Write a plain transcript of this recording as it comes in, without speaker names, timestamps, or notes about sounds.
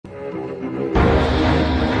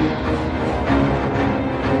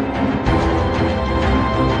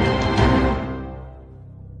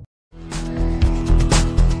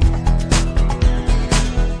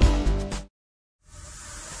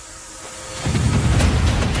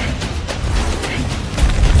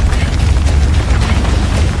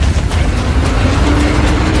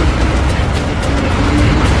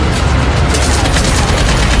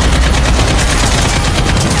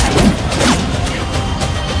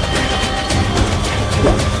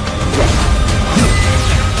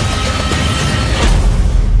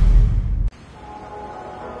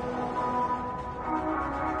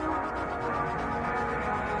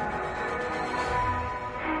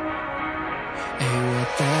Hey, what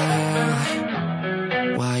the hell?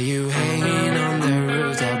 Why you hanging on the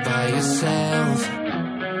roof all by yourself?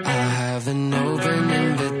 I have an open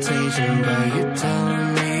invitation, but you're telling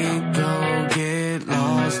me go get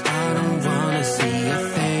lost. I don't wanna see your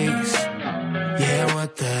face. Yeah,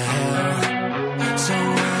 what the hell? So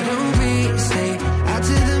why don't we stay out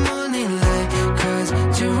till the morning light? 'Cause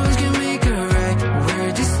two roads can make a right.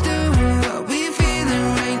 We're just doing what we feeling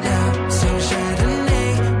right now. So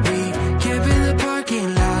Chardonnay, we camp in the parking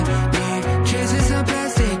lot. Leave traces of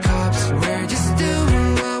plastic cups. We're just doing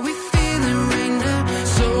what we feeling right now.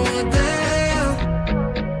 So what the hell?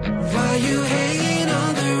 Why you hanging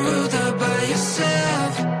on the roof all by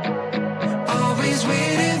yourself? Always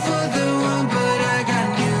waiting for the one, but I got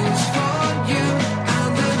news for you.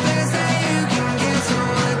 I'm the best that you can get, so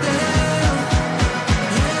what the hell?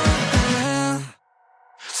 Yeah, what the hell?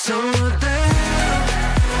 So what the hell?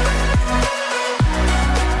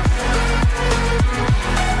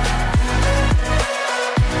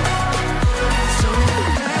 So what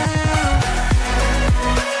the hell?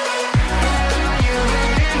 What are you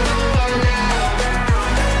waiting for now?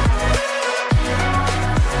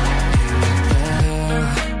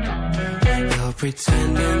 You're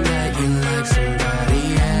pretending that you like somebody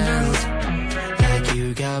else, like you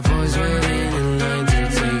got boys waiting in line to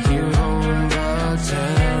take you home. But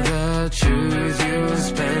tell the truth, you'll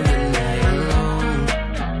spend the night alone.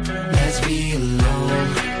 Let's be alone.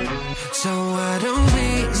 So why don't we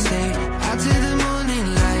stay out till the morning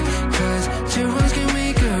light? 'Cause two roads can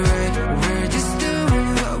make a right. We're just doing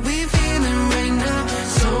what we feeling right now.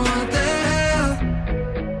 So what the hell?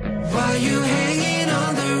 Why you hanging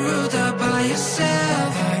on the roof all by yourself?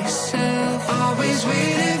 Always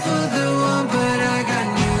waiting for the one, but I got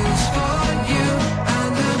news for you.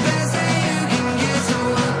 I'm the best that you can get, so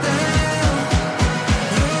what the hell?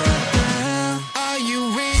 What the hell are you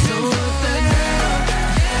waiting for? So what the hell?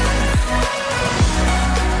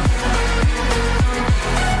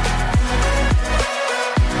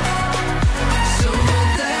 So what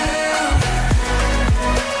the hell?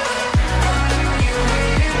 What are you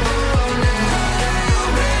waiting for now?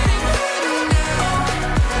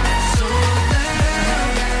 So what the hell?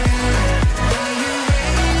 Why you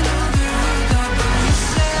hanging on the roof all by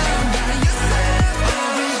yourself?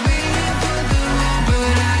 Always waiting for the one,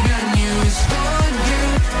 but I got news for you.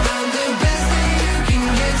 I'm the best that you can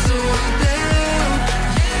get, so what the hell?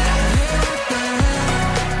 What the hell?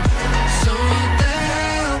 So what the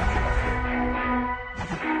hell?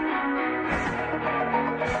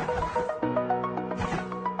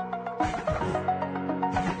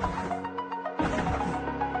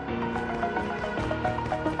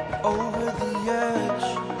 Over the edge,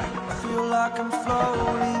 I feel like I'm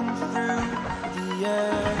floating through the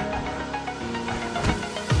air.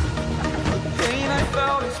 The pain I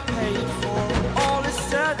felt is paid for, all is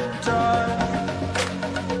said and done.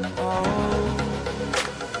 Oh,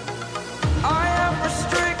 I am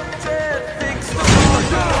restricted, fixed on.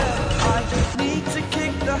 I need to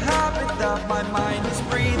kick the habit that my mind is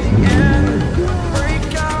breathing in.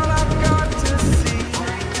 Break out, I've got to see.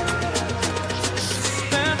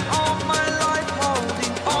 Spent all my life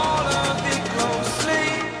holding all of it closely.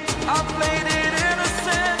 I played it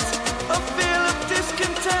innocent, a feel of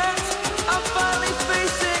discontent. I'm finally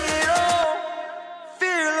facing it all,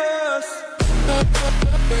 fearless.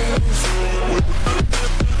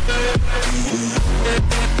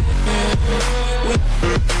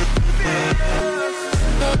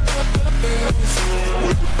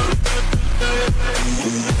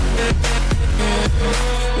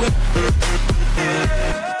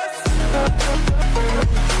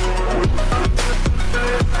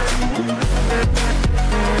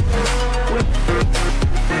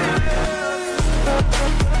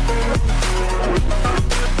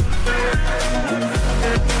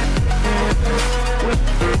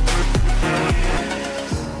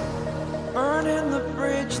 Burning the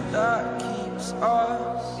bridge that keeps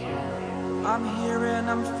us. I'm here and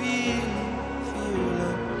I'm feeling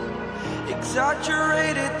fearless.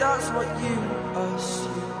 Exaggerated, that's what you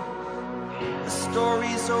assume. The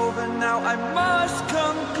story's over now, I must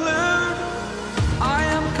conclude. I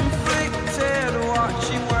am conflicted,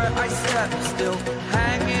 watching where I step still,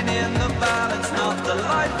 hanging in the balance. Not the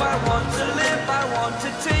life I want to live, I want to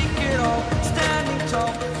take it all. Standing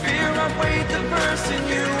tall, fear I weighed the person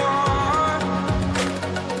you are.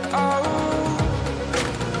 Oh,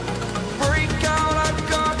 break out, I've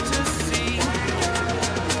got to see.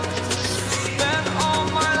 Spent all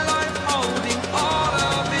my life holding all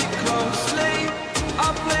of it closely. I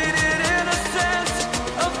played it innocent,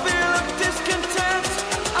 a feel of discontent.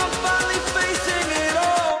 I'm finally facing it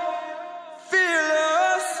all,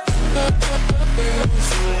 fearless.